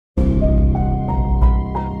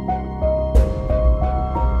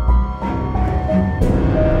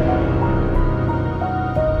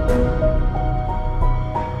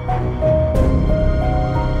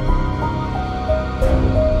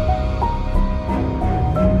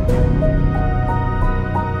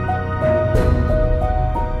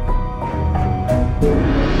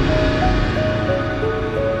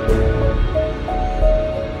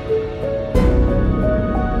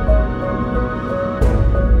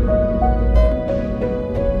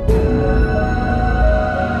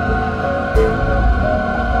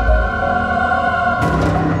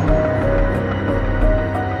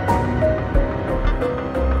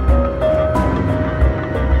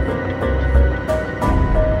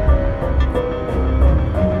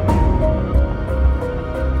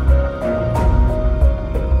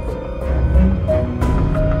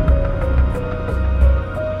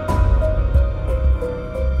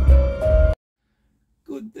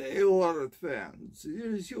day, horror fans.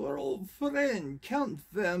 Here's your old friend, Count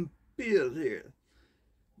Vampire here.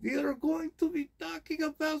 We are going to be talking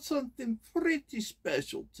about something pretty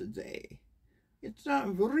special today. It's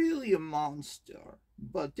not really a monster,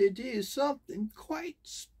 but it is something quite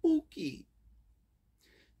spooky.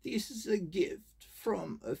 This is a gift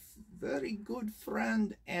from a very good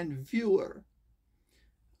friend and viewer,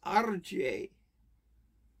 RJ.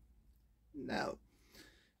 Now,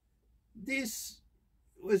 this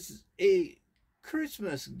was a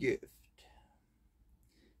Christmas gift,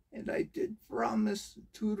 and I did promise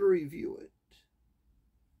to review it.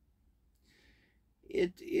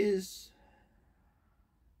 It is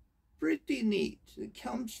pretty neat. It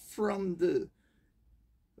comes from the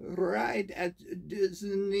ride at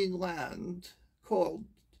Disneyland called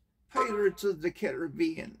Pirates of the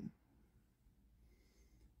Caribbean.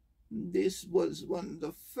 This was one of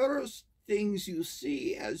the first things you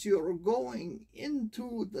see as you're going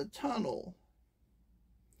into the tunnel.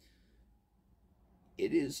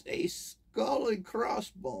 It is a skull and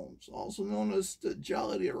crossbones, also known as the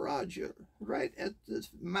Jolly Roger, right at the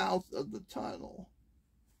mouth of the tunnel.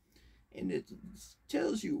 And it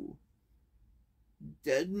tells you,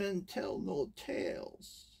 dead men tell no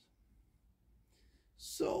tales.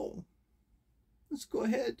 So, let's go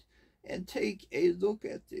ahead and take a look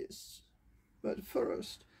at this. But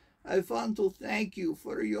first, I want to thank you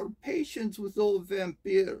for your patience with old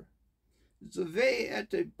Vampire. It's away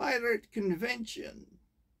at a pirate convention.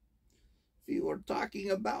 We were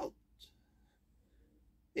talking about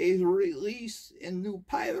a release in new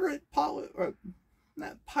pirate policies.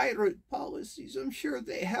 I'm sure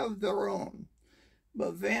they have their own,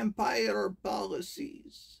 but vampire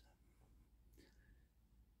policies.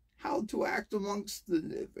 How to act amongst the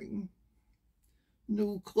living.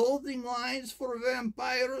 New clothing lines for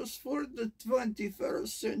vampires for the 21st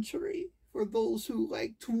century, for those who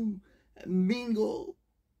like to mingle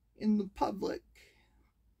in the public.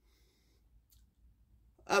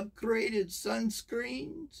 Upgraded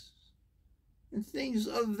sunscreens and things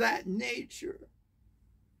of that nature.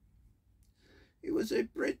 It was a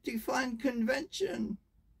pretty fun convention,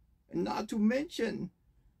 and not to mention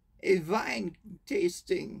a wine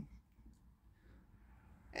tasting.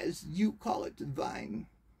 As you call it, wine.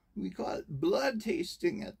 We call it blood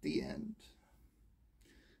tasting at the end.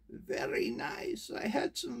 Very nice. I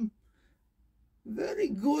had some very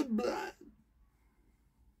good blood.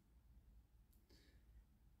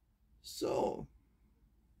 So,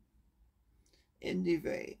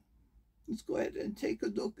 anyway, let's go ahead and take a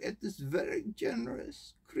look at this very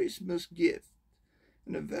generous Christmas gift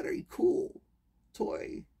and a very cool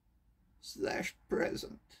toy /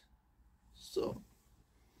 present. So,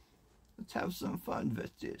 let's have some fun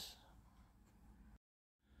with this.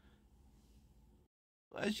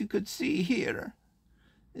 As you could see here,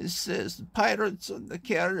 it says Pirates of the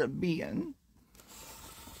Caribbean.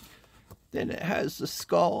 Then it has the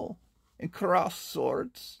skull and cross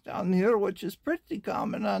swords down here, which is pretty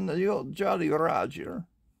common on the old Jolly Roger.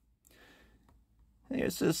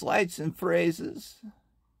 It says lights and phrases,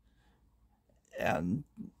 and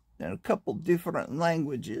in a couple different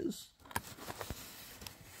languages.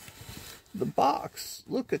 The box,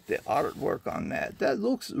 look at the artwork on that. That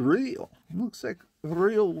looks real. Looks like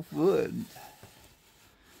real wood.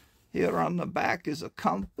 Here on the back is a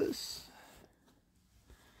compass.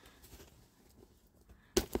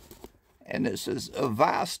 And it says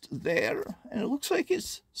Avast there. And it looks like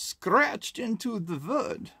it's scratched into the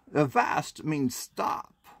wood. Avast means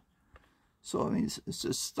stop. So it means it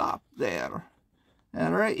says stop there.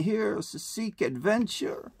 And right here is the Seek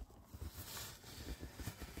Adventure.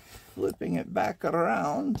 Flipping it back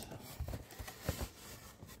around.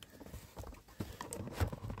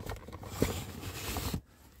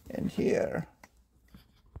 And here it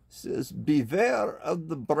says Beware of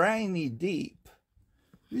the Briny Deep.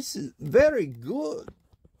 This is very good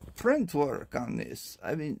print work on this.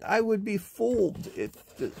 I mean, I would be fooled if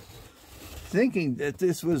thinking that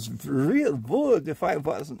this was real wood if I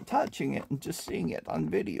wasn't touching it and just seeing it on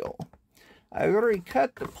video. I already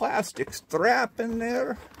cut the plastic strap in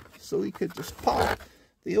there so we could just pop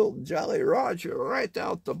the old Jolly Roger right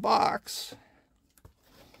out the box.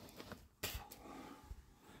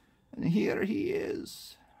 And here he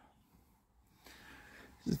is.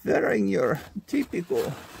 He's wearing your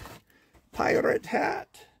typical pirate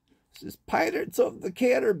hat. This is Pirates of the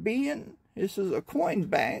Caribbean. This is a coin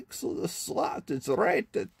bank, so the slot is right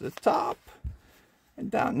at the top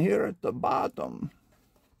and down here at the bottom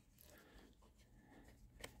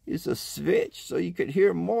is a switch, so you could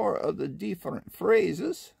hear more of the different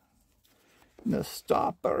phrases. And a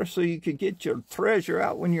stopper, so you could get your treasure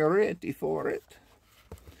out when you're ready for it.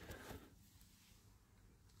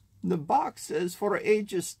 The box says for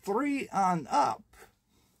ages 3 on up.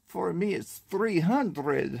 For me, it's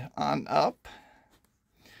 300 on up.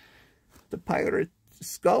 The pirate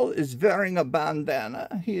skull is wearing a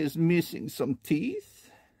bandana. He is missing some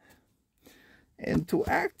teeth. And to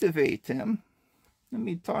activate him, let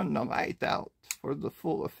me turn the light out for the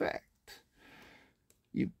full effect.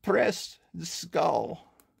 You press the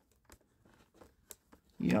skull.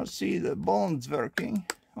 You don't see the bones working.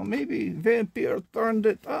 Or maybe Vampire turned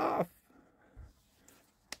it off.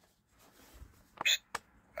 Psst,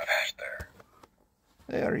 avast there.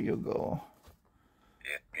 There you go.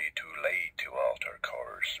 It be too late to alter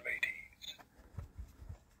course, mateys.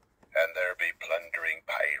 And there be plundering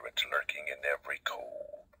pirates lurking in every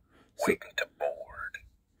cove, waiting to board.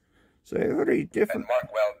 So every different... And mark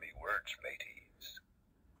well me words, mateys.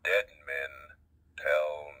 Dead men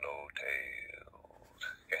tell no tales.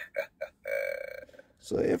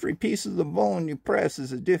 So every piece of the bone you press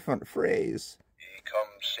is a different phrase. Ye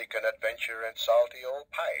come seeking adventure and salty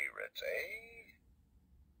old pirates, eh?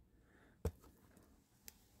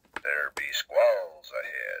 There be squalls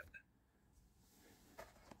ahead.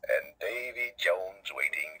 And Davy Jones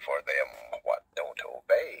waiting for them what don't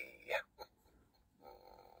obey.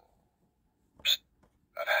 Psst,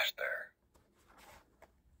 avast there.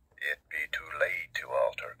 It be too late to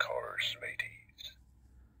alter course, mateys.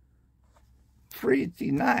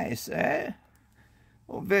 Pretty nice, eh?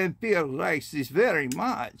 Well, Vampire likes this very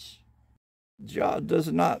much. Jaw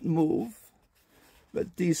does not move,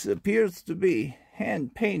 but this appears to be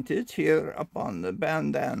hand-painted here upon the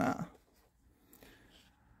bandana.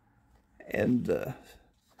 And the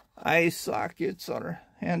eye sockets are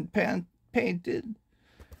hand-painted.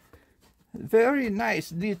 Very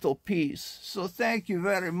nice little piece. So thank you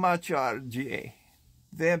very much, RJ.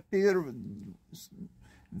 Vampire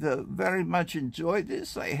very much enjoyed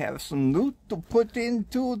this. I have some loot to put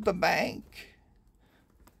into the bank,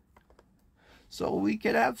 so we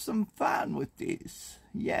could have some fun with this.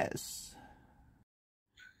 Yes.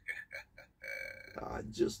 I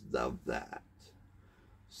just love that.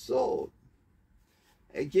 So,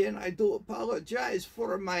 again, I do apologize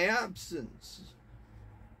for my absence.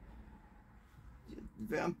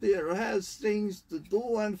 Vampire has things to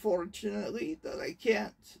do, unfortunately, that I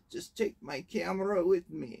can't just take my camera with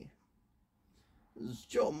me.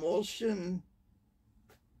 Joe Motion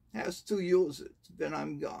has to use it when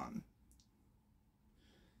I'm gone.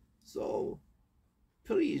 So,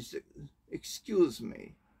 please excuse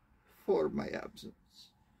me for my absence.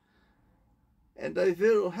 And I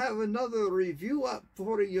will have another review up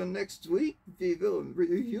for you next week. We will be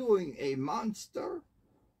reviewing a monster.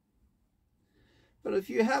 But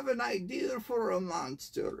if you have an idea for a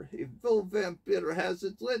monster, if Bill Vampire has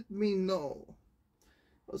it, let me know.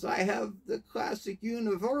 Because I have the classic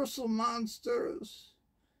Universal monsters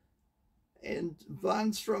and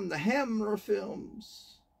ones from the Hammer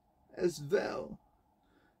films as well.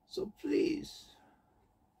 So please,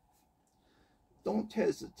 don't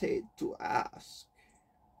hesitate to ask.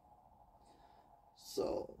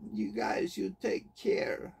 So, you guys, you take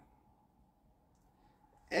care.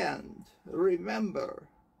 And remember,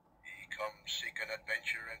 ye come seeking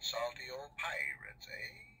adventure and salty old pirates,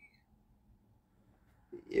 eh?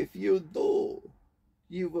 If you do,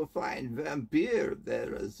 you will find Vampire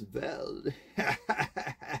there as well.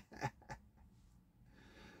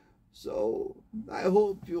 So, I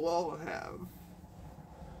hope you all have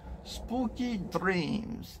spooky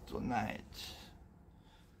dreams tonight.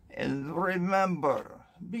 And remember,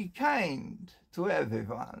 be kind to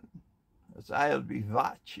everyone, as I'll be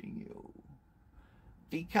watching you.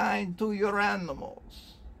 Be kind to your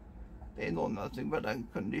animals. They know nothing but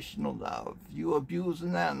unconditional love. You abuse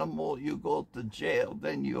an animal, you go to jail,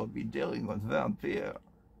 then you'll be dealing with Vampire,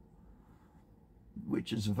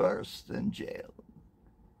 which is worse than jail.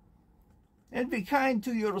 And be kind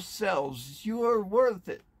to yourselves. You are worth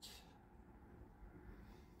it.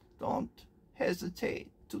 Don't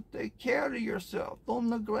hesitate to take care of yourself. Don't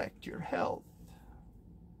neglect your health.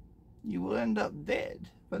 You will end up dead,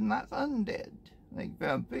 but not undead, like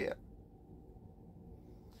Vampire.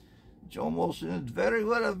 Joe Motion is very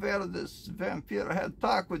well aware of this. Vampire had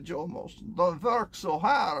talked with Joe Motion. Don't work so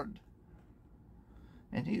hard.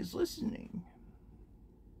 And he's listening.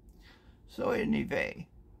 So anyway,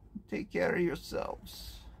 take care of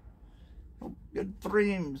yourselves. Hope your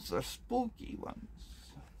dreams are spooky ones.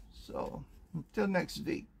 So, until next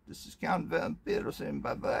week, this is Count Vampire saying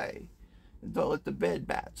bye-bye. And don't let the bed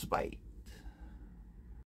bats bite.